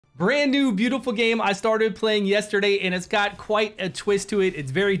Brand new, beautiful game I started playing yesterday, and it's got quite a twist to it. It's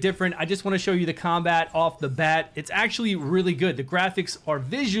very different. I just want to show you the combat off the bat. It's actually really good. The graphics are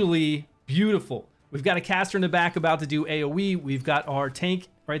visually beautiful. We've got a caster in the back about to do AoE. We've got our tank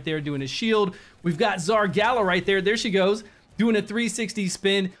right there doing a shield. We've got Zargala right there. There she goes, doing a 360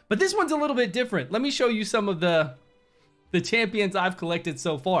 spin. But this one's a little bit different. Let me show you some of the champions I've collected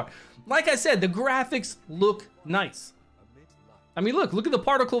so far. Like I said, the graphics look nice. I mean, look at the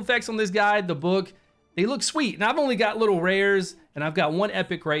particle effects on this guy, the book. They look sweet. And I've only got little rares, and I've got one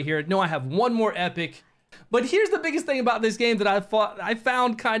epic right here. No, I have one more epic. But here's the biggest thing about this game that I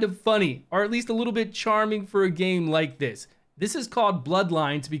found kind of funny, or at least a little bit charming for a game like this. This is called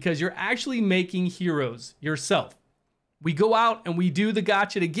Bloodlines because you're actually making heroes yourself. We go out and we do the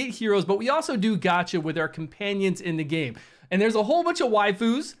gacha to get heroes, but we also do gacha with our companions in the game. And there's a whole bunch of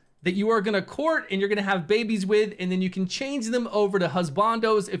waifus that you are gonna court and you're gonna have babies with, and then you can change them over to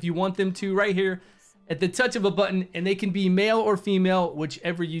husbandos if you want them to, right here at the touch of a button, and they can be male or female,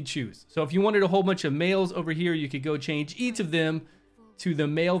 whichever you choose. So if you wanted a whole bunch of males over here, you could go change each of them to the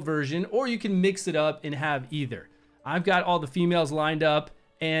male version, or you can mix it up and have either. I've got all the females lined up,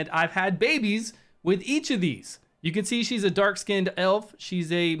 and I've had babies with each of these. You can see she's a dark-skinned elf. She's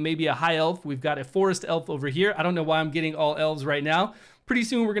maybe a high elf. We've got a forest elf over here. I don't know why I'm getting all elves right now. Pretty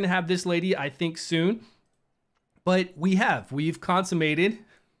soon we're gonna have this lady, I think soon. But we've consummated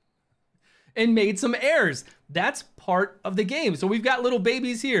and made some heirs. That's part of the game. So we've got little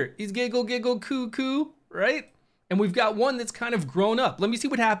babies here. He's giggle, giggle, coo, coo, right? And we've got one that's kind of grown up. Let me see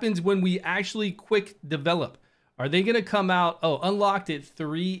what happens when we actually quick develop. Are they gonna come out? Oh, unlocked at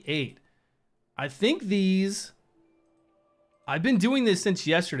 3.8. I think these, I've been doing this since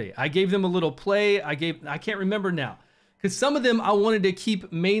yesterday. I gave them a little play. I can't remember now. Because some of them I wanted to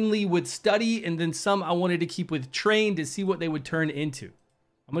keep mainly with study, and then some I wanted to keep with train to see what they would turn into.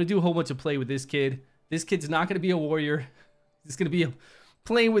 I'm going to do a whole bunch of play with this kid. This kid's not going to be a warrior. He's going to be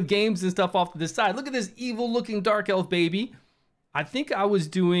playing with games and stuff off to the side. Look at this evil looking dark elf baby. I think I was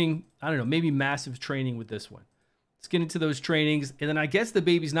doing, I don't know, maybe massive training with this one. Let's get into those trainings. And then I guess the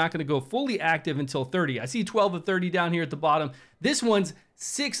baby's not going to go fully active until 30. I see 12 of 30 down here at the bottom. This one's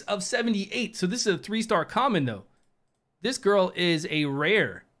 6 of 78. So this is a 3-star common though. This girl is a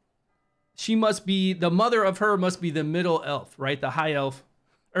rare. She must be, the mother of her must be the middle elf, right? The high elf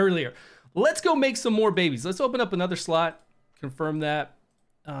earlier. Let's go make some more babies. Let's open up another slot. Confirm that.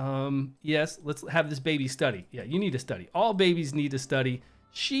 Yes, let's have this baby study. Yeah, you need to study. All babies need to study.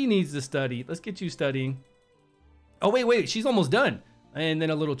 She needs to study. Let's get you studying. Oh, wait. She's almost done. And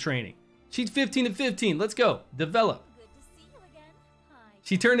then a little training. She's 15 of 15. Let's go. Develop. Good to see you again. Hi.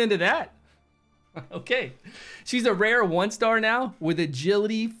 She turned into that. Okay, she's a rare 1-star now with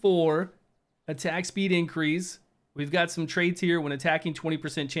agility 4, attack speed increase. We've got some traits here. When attacking,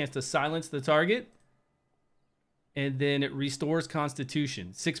 20% chance to silence the target. And then it restores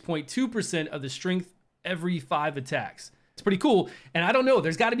constitution. 6.2% of the strength every 5 attacks. It's pretty cool. And I don't know,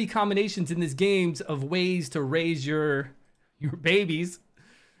 there's got to be combinations in this game of ways to raise your babies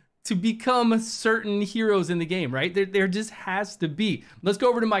to become certain heroes in the game, right? There just has to be. Let's go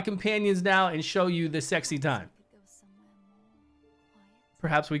over to my companions now and show you the sexy time.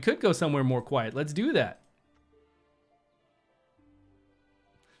 Perhaps we could go somewhere more quiet. Let's do that.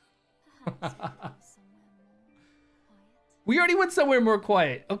 We already went somewhere more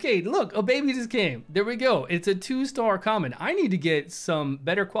quiet. Okay, look, a baby just came. There we go. It's a 2-star common. I need to get some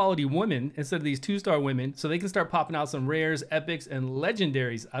better quality women instead of these 2-star women so they can start popping out some rares, epics, and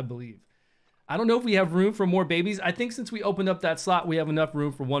legendaries, I believe. I don't know if we have room for more babies. I think since we opened up that slot, we have enough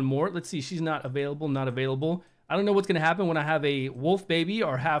room for one more. Let's see, she's not available, not available. I don't know what's gonna happen when I have a wolf baby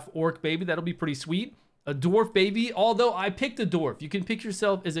or half orc baby. That'll be pretty sweet. A dwarf baby, although I picked a dwarf. You can pick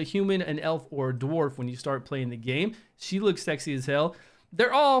yourself as a human, an elf, or a dwarf when you start playing the game. She looks sexy as hell.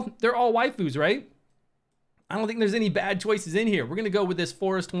 They're all waifus, right? I don't think there's any bad choices in here. We're gonna go with this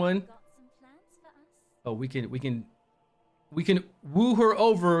forest one. Got some plans for us? Oh, we can woo her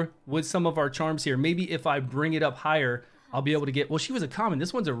over with some of our charms here. Maybe if I bring it up higher, I'll be able to get, well, she was a common.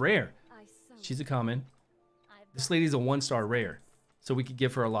 This one's a rare. She's a common. This lady's a 1-star rare. So we could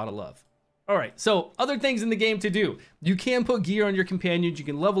give her a lot of love. All right, so other things in the game to do. You can put gear on your companions. You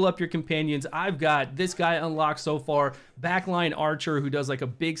can level up your companions. I've got this guy unlocked so far. Backline Archer, who does like a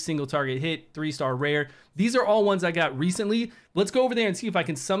big single target hit, 3-star rare. These are all ones I got recently. Let's go over there and see if I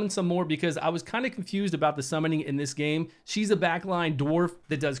can summon some more because I was kind of confused about the summoning in this game. She's a backline dwarf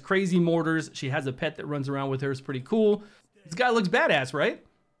that does crazy mortars. She has a pet that runs around with her. It's pretty cool. This guy looks badass, right?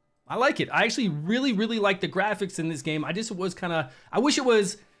 I like it. I actually really like the graphics in this game. I just was kind of, I wish it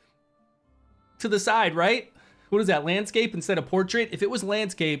was to the side, right? what is that, landscape instead of portrait? If it was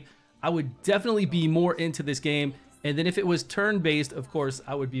landscape, I would definitely be more into this game. And then if it was turn-based, of course,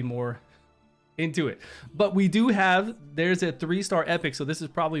 I would be more into it. But we do have, there's a 3-star epic, so this is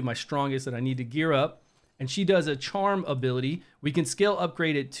probably my strongest that I need to gear up. And she does a charm ability. We can scale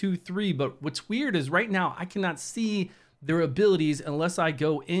upgrade it to 3, but what's weird is right now I cannot see their abilities unless I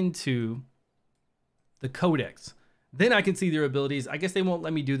go into the codex. Then I can see their abilities. I guess they won't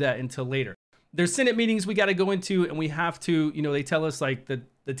let me do that until later. There's Senate meetings we got to go into, and we have to, you know, they tell us like the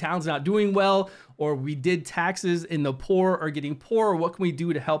town's not doing well, or we did taxes and the poor are getting poorer. What can we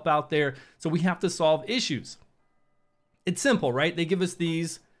do to help out there? So we have to solve issues. It's simple, right? They give us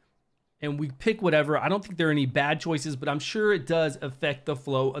these and we pick whatever. I don't think there are any bad choices, but I'm sure it does affect the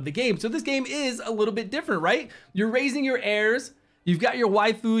flow of the game. So this game is a little bit different, right? You're raising your heirs. You've got your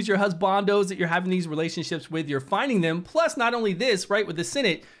waifus, your husbandos that you're having these relationships with. You're finding them. Plus, not only this, right, with the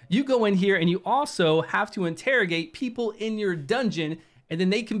Senate, you go in here and you also have to interrogate people in your dungeon, and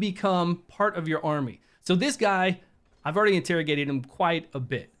then they can become part of your army. So this guy, I've already interrogated him quite a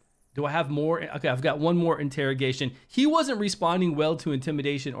bit. Do I have more? Okay, I've got one more interrogation. He wasn't responding well to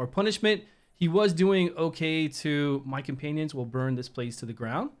intimidation or punishment. He was doing okay to my companions will burn this place to the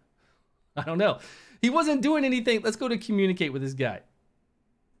ground. I don't know. He wasn't doing anything. Let's go to communicate with this guy.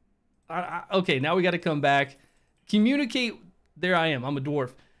 Okay, now we got to come back. Communicate. There I am. I'm a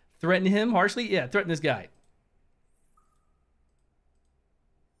dwarf. Threaten him harshly? Yeah, threaten this guy.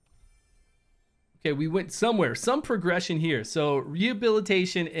 Okay, we went somewhere. Some progression here. So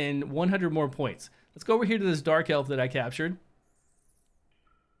rehabilitation and 100 more points. Let's go over here to this dark elf that I captured.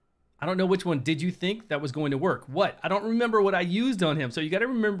 I don't know which one did you think that was going to work. What? I don't remember what I used on him. So you got to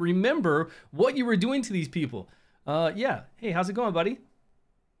remember what you were doing to these people. Yeah. Hey, how's it going, buddy?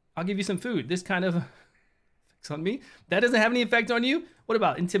 I'll give you some food. This kind of effects on me. That doesn't have any effect on you. What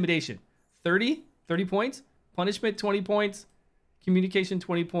about intimidation? 30 points. Punishment, 20 points. Communication,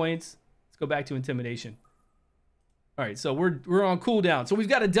 20 points. Let's go back to intimidation. All right, so we're on cooldown. So we've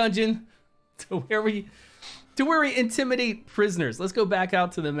got a dungeon to where we intimidate prisoners. Let's go back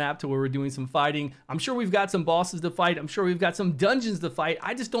out to the map to where we're doing some fighting. I'm sure we've got some bosses to fight. I'm sure we've got some dungeons to fight.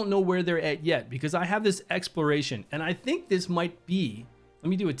 I just don't know where they're at yet because I have this exploration. And I think this might be, let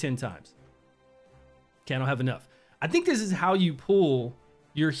me do it 10 times. Okay, I don't have enough. I think this is how you pull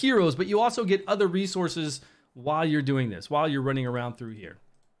your heroes, but you also get other resources while you're doing this, while you're running around through here.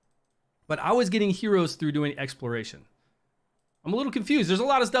 But I was getting heroes through doing exploration. I'm a little confused. There's a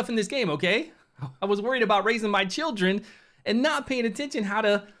lot of stuff in this game, okay? I was worried about raising my children and not paying attention how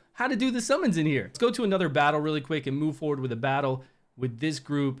to do the summons in here. Let's go to another battle really quick and move forward with a battle with this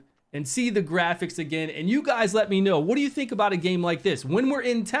group and see the graphics again. And you guys let me know, what do you think about a game like this? When we're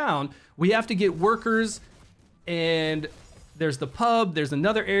in town, we have to get workers and there's the pub, there's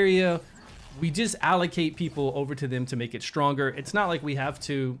another area. We just allocate people over to them to make it stronger. It's not like we have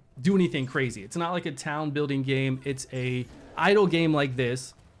to do anything crazy. It's not like a town building game. It's a idle game like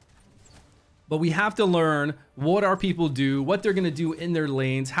this. But we have to learn what our people do, what they're going to do in their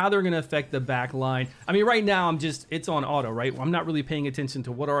lanes, how they're going to affect the back line. I mean, right now, it's on auto, right? I'm not really paying attention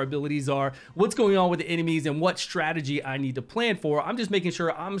to what our abilities are, what's going on with the enemies, and what strategy I need to plan for. I'm just making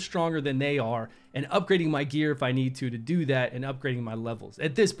sure I'm stronger than they are and upgrading my gear if I need to do that and upgrading my levels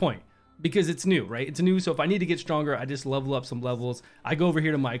at this point. Because it's new, right? It's new, so if I need to get stronger, I just level up some levels. I go over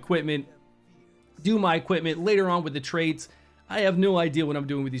here to my equipment, do my equipment. Later on with the traits, I have no idea what I'm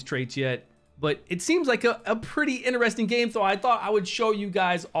doing with these traits yet. But it seems like a pretty interesting game, so I thought I would show you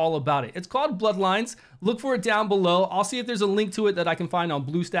guys all about it. It's called Bloodlines. Look for it down below. I'll see if there's a link to it that I can find on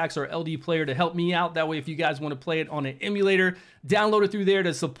BlueStacks or LD Player to help me out. That way, if you guys want to play it on an emulator, download it through there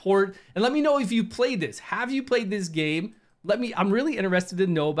to support. And let me know if you played this. Have you played this game? I'm really interested to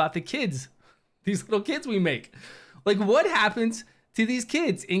know about the kids, these little kids we make. Like, what happens to these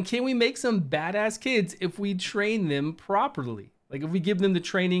kids? And can we make some badass kids if we train them properly? Like if we give them the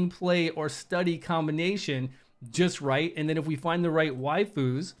training, play, or study combination just right, and then if we find the right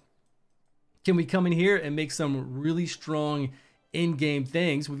waifus, can we come in here and make some really strong in-game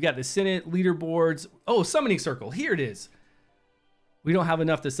things? We've got the Senate, leaderboards. Oh, summoning circle. Here it is. We don't have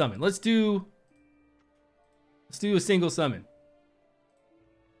enough to summon. Let's do a single summon.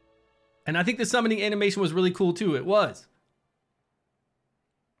 And I think the summoning animation was really cool too. It was.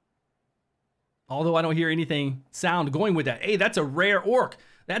 Although I don't hear anything sound going with that. Hey, that's a rare orc.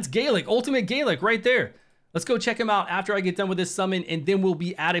 That's Gaelic, ultimate Gaelic right there. Let's go check him out after I get done with this summon, and then we'll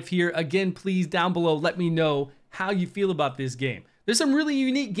be out of here. Again, please, down below, let me know how you feel about this game. There's some really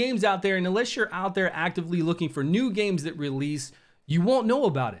unique games out there, and unless you're out there actively looking for new games that release, you won't know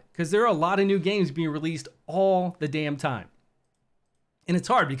about it because there are a lot of new games being released all the damn time. And it's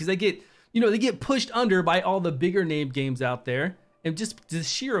hard because they get you know, they get pushed under by all the bigger name games out there. And just the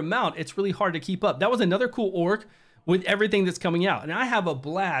sheer amount, it's really hard to keep up. That was another cool orc with everything that's coming out. And I have a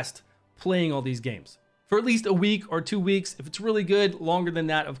blast playing all these games for at least a week or 2 weeks. If it's really good, longer than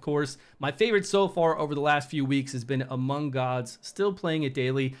that, of course. My favorite so far over the last few weeks has been Among Gods, still playing it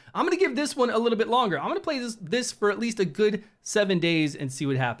daily. I'm gonna give this one a little bit longer. I'm gonna play this for at least a good 7 days and see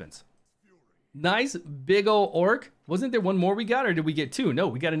what happens. Nice big ol' orc. Wasn't there one more we got, or did we get 2? No,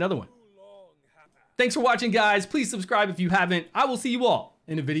 we got another one. Thanks for watching, guys. Please subscribe if you haven't. I will see you all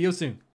in a video soon.